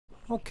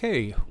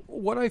Okay,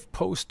 what I've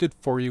posted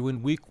for you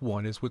in week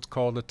 1 is what's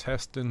called a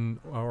test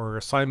or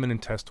assignment and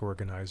test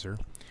organizer.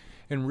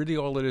 And really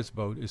all it is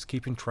about is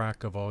keeping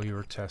track of all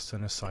your tests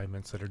and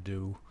assignments that are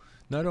due,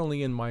 not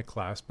only in my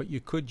class, but you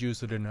could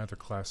use it in other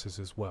classes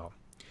as well.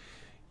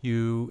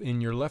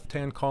 In your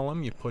left-hand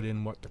column, you put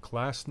in what the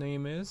class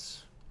name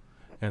is,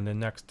 and then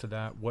next to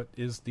that, what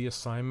is the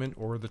assignment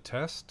or the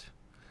test.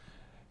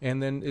 And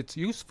then it's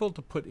useful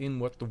to put in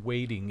what the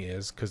weighting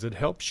is because it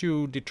helps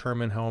you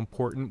determine how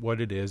important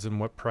what it is and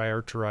what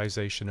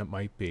prioritization it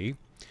might be.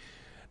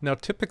 Now,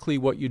 typically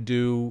what you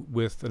do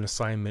with an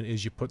assignment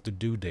is you put the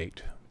due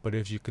date. But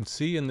as you can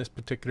see in this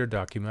particular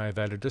document, I've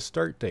added a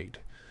start date.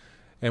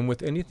 And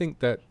with anything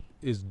that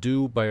is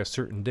due by a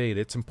certain date,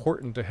 it's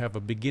important to have a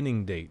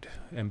beginning date.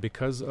 And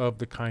because of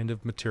the kind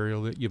of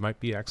material that you might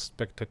be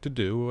expected to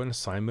do, an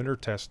assignment or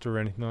test or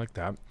anything like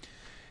that,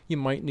 you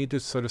might need to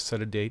sort of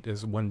set a date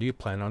as when do you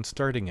plan on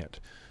starting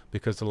it,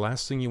 because the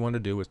last thing you want to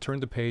do is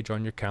turn the page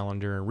on your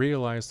calendar and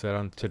realize that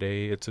on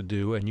today it's a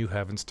due and you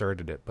haven't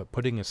started it. But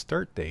putting a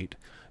start date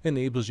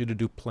enables you to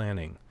do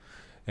planning,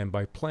 and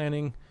by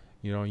planning,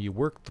 you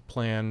work the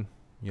plan,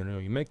 you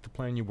make the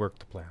plan, you work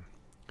the plan.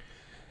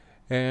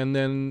 And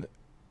then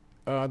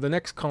the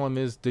next column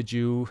is, did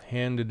you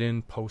hand it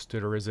in, post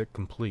it, or is it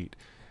complete?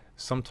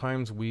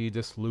 Sometimes we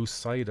just lose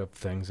sight of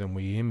things and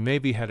we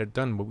maybe had it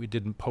done but we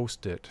didn't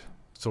post it.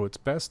 So it's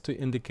best to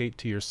indicate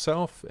to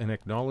yourself and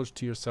acknowledge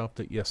to yourself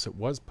that yes, it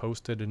was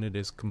posted and it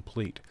is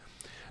complete.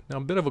 Now,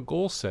 a bit of a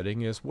goal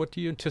setting is, what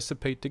do you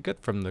anticipate to get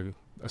from the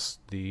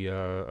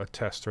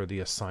test or the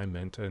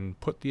assignment, and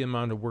put the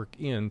amount of work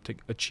in to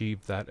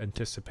achieve that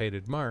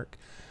anticipated mark.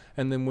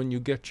 And then when you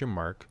get your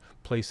mark,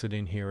 place it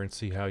in here and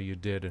see how you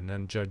did, and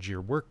then judge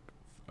your work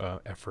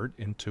effort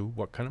into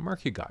what kind of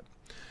mark you got.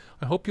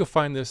 I hope you'll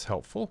find this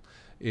helpful.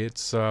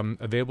 It's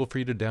available for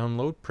you to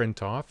download,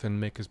 print off,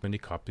 and make as many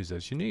copies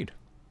as you need.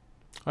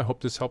 I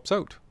hope this helps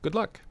out. Good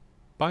luck.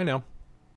 Bye now.